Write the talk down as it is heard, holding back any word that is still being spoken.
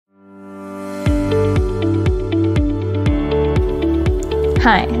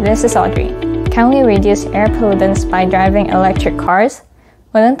Hi, this is Audrey. Can we reduce air pollutants by driving electric cars?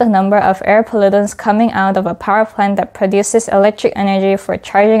 Wouldn't the number of air pollutants coming out of a power plant that produces electric energy for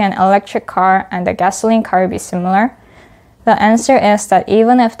charging an electric car and a gasoline car be similar? The answer is that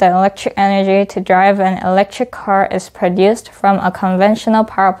even if the electric energy to drive an electric car is produced from a conventional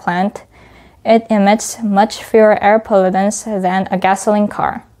power plant, it emits much fewer air pollutants than a gasoline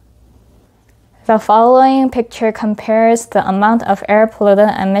car. The following picture compares the amount of air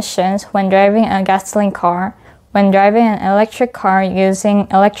pollutant emissions when driving a gasoline car, when driving an electric car using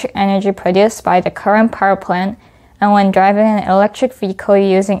electric energy produced by the current power plant, and when driving an electric vehicle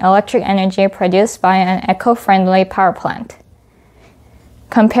using electric energy produced by an eco-friendly power plant.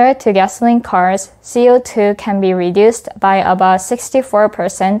 Compared to gasoline cars, CO2 can be reduced by about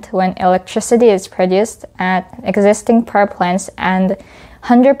 64% when electricity is produced at existing power plants and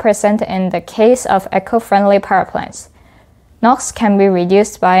 100% in the case of eco-friendly power plants. NOx can be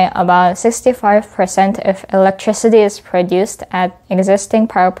reduced by about 65% if electricity is produced at existing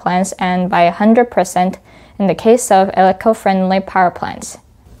power plants and by 100% in the case of eco-friendly power plants.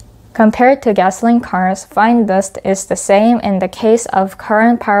 Compared to gasoline cars, fine dust is the same in the case of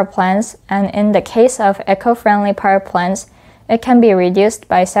current power plants, and in the case of eco-friendly power plants, it can be reduced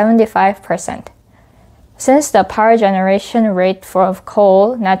by 75%. Since the power generation rate for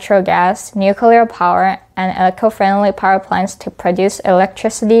coal, natural gas, nuclear power, and eco-friendly power plants to produce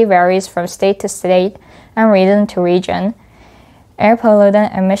electricity varies from state to state and region to region, air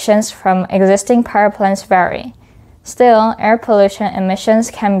pollutant emissions from existing power plants vary. Still, air pollution emissions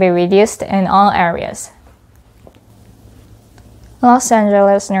can be reduced in all areas. Los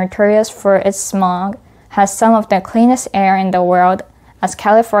Angeles, notorious for its smog, has some of the cleanest air in the world, as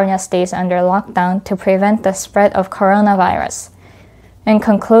California stays under lockdown to prevent the spread of coronavirus. In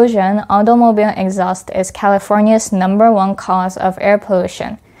conclusion, automobile exhaust is California's #1 cause of air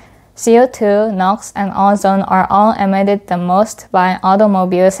pollution. CO2, NOx, and ozone are all emitted the most by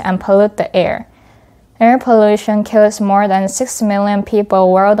automobiles and pollute the air. Air pollution kills more than 6 million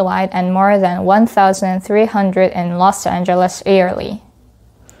people worldwide and more than 1,300 in Los Angeles yearly.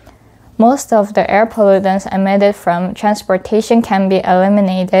 Most of the air pollutants emitted from transportation can be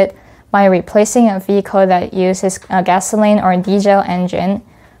eliminated by replacing a vehicle that uses a gasoline or diesel engine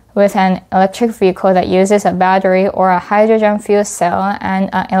with an electric vehicle that uses a battery or a hydrogen fuel cell and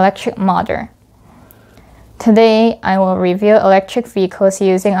an electric motor. Today, I will review electric vehicles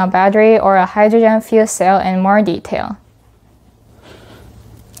using a battery or a hydrogen fuel cell in more detail.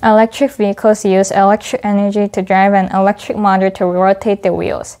 Electric vehicles use electric energy to drive an electric motor to rotate the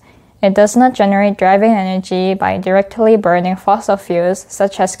wheels. It does not generate driving energy by directly burning fossil fuels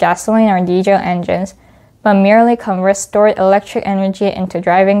such as gasoline or diesel engines, but merely converts stored electric energy into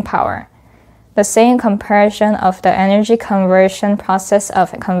driving power. The same comparison of the energy conversion process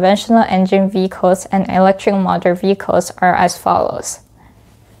of conventional engine vehicles and electric motor vehicles are as follows.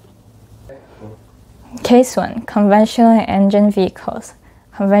 Case 1. Conventional engine vehicles.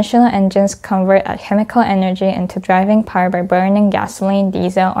 Conventional engines convert a chemical energy into driving power by burning gasoline,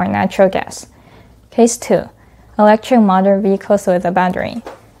 diesel, or natural gas. Case 2. Electric motor vehicles with a battery.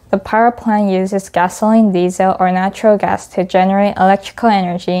 The power plant uses gasoline, diesel, or natural gas to generate electrical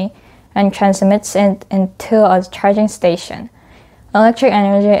energy and transmits it into a charging station. Electric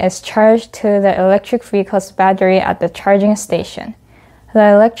energy is charged to the electric vehicle's battery at the charging station. The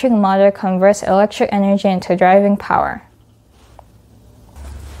electric motor converts electric energy into driving power.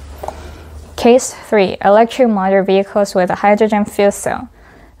 Case 3. Electric motor vehicles with a hydrogen fuel cell.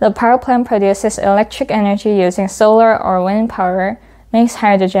 The power plant produces electric energy using solar or wind power, makes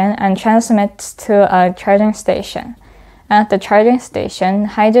hydrogen, and transmits to a charging station. At the charging station,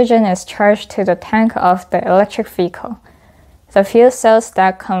 hydrogen is charged to the tank of the electric vehicle. The fuel cell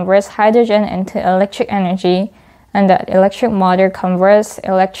stack converts hydrogen into electric energy, and the electric motor converts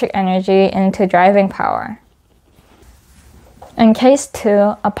electric energy into driving power. In case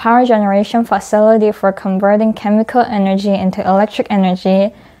 2, a power generation facility for converting chemical energy into electric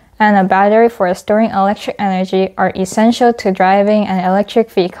energy and a battery for storing electric energy are essential to driving an electric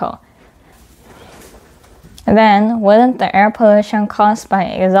vehicle. Then, wouldn't the air pollution caused by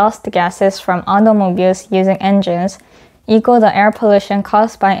exhaust gases from automobiles using engines equal the air pollution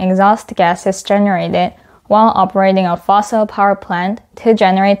caused by exhaust gases generated while operating a fossil power plant to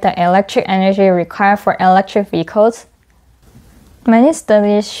generate the electric energy required for electric vehicles? Many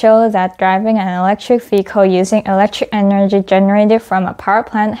studies show that driving an electric vehicle using electric energy generated from a power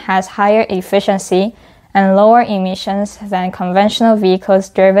plant has higher efficiency and lower emissions than conventional vehicles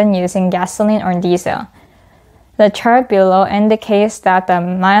driven using gasoline or diesel. The chart below indicates that the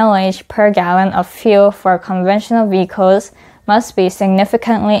mileage per gallon of fuel for conventional vehicles must be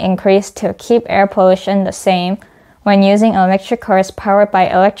significantly increased to keep air pollution the same when using electric cars powered by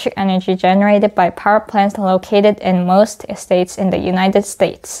electric energy generated by power plants located in most states in the United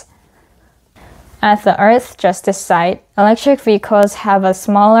States. At the Earth Justice site, electric vehicles have a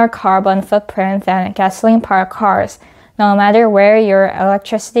smaller carbon footprint than gasoline-powered cars, no matter where your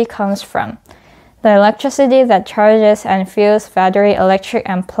electricity comes from. The electricity that charges and fuels battery electric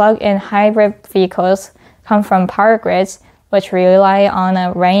and plug-in hybrid vehicles come from power grids, which rely on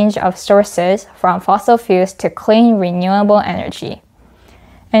a range of sources, from fossil fuels to clean, renewable energy.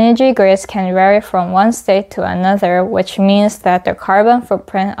 Energy grids can vary from one state to another, which means that the carbon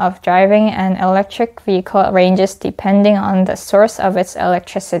footprint of driving an electric vehicle ranges depending on the source of its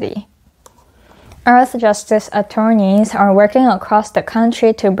electricity. Earth Justice attorneys are working across the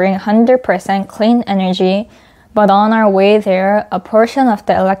country to bring 100% clean energy, but on our way there, a portion of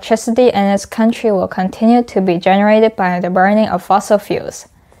the electricity in this country will continue to be generated by the burning of fossil fuels.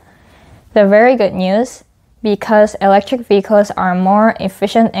 The very good news, because electric vehicles are more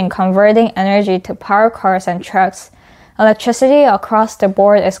efficient in converting energy to power cars and trucks, electricity across the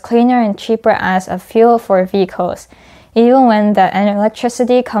board is cleaner and cheaper as a fuel for vehicles, even when the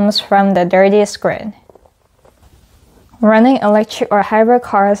electricity comes from the dirtiest grid. Running electric or hybrid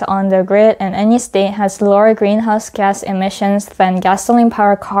cars on the grid in any state has lower greenhouse gas emissions than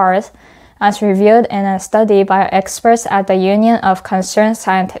gasoline-powered cars, as revealed in a study by experts at the Union of Concerned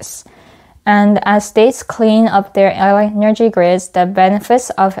Scientists. And as states clean up their energy grids, the benefits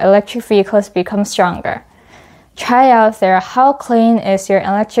of electric vehicles become stronger. Try out their How Clean Is Your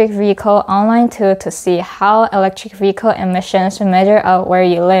Electric Vehicle online tool to see how electric vehicle emissions measure out where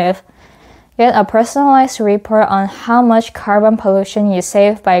you live. Get a personalized report on how much carbon pollution you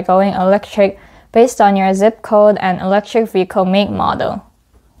save by going electric based on your zip code and electric vehicle make model.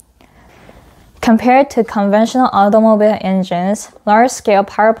 Compared to conventional automobile engines, large-scale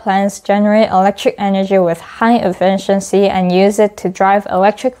power plants generate electric energy with high efficiency and use it to drive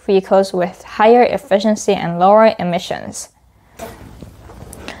electric vehicles with higher efficiency and lower emissions.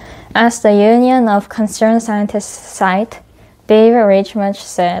 As the Union of Concerned Scientists cite, David Richmond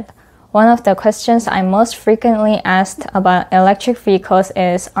said, "One of the questions I'm most frequently asked about electric vehicles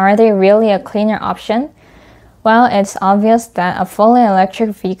is, are they really a cleaner option? While it's obvious that a fully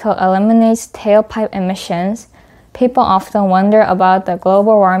electric vehicle eliminates tailpipe emissions, people often wonder about the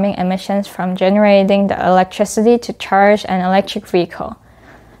global warming emissions from generating the electricity to charge an electric vehicle.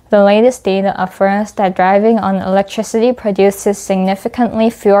 The latest data affirms that driving on electricity produces significantly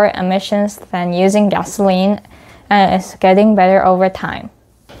fewer emissions than using gasoline and is getting better over time."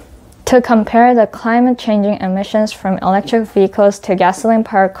 To compare the climate-changing emissions from electric vehicles to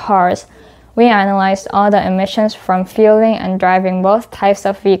gasoline-powered cars, we analyzed all the emissions from fueling and driving both types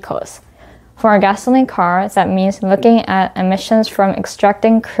of vehicles. For a gasoline car, that means looking at emissions from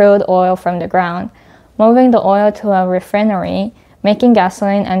extracting crude oil from the ground, moving the oil to a refinery, making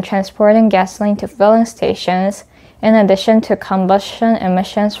gasoline and transporting gasoline to filling stations, in addition to combustion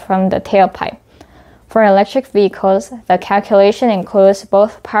emissions from the tailpipe. For electric vehicles, the calculation includes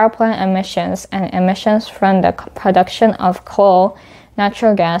both power plant emissions and emissions from the production of coal,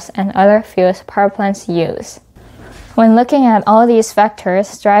 natural gas, and other fuels power plants use. When looking at all these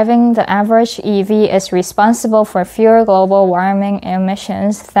factors, driving the average EV is responsible for fewer global warming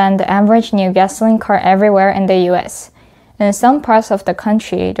emissions than the average new gasoline car everywhere in the US. In some parts of the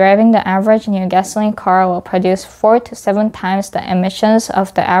country, driving the average new gasoline car will produce 4 to 7 times the emissions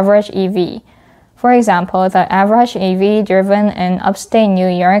of the average EV. For example, the average EV driven in upstate New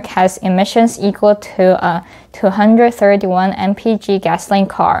York has emissions equal to a 231 mpg gasoline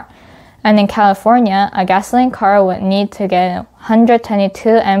car. And in California, a gasoline car would need to get 122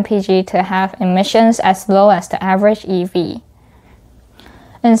 mpg to have emissions as low as the average EV.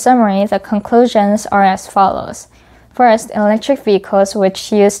 In summary, the conclusions are as follows. First, electric vehicles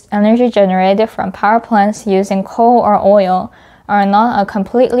which use energy generated from power plants using coal or oil are not a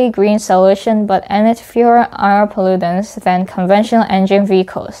completely green solution but emit fewer air pollutants than conventional engine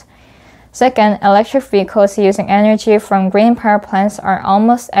vehicles. Second, electric vehicles using energy from green power plants are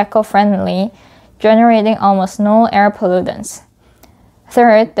almost eco-friendly, generating almost no air pollutants.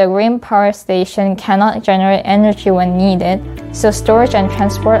 Third, the green power station cannot generate energy when needed, so storage and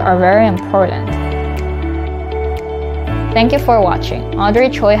transport are very important. Thank you for watching. Audrey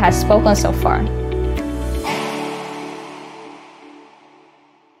Choi has spoken so far.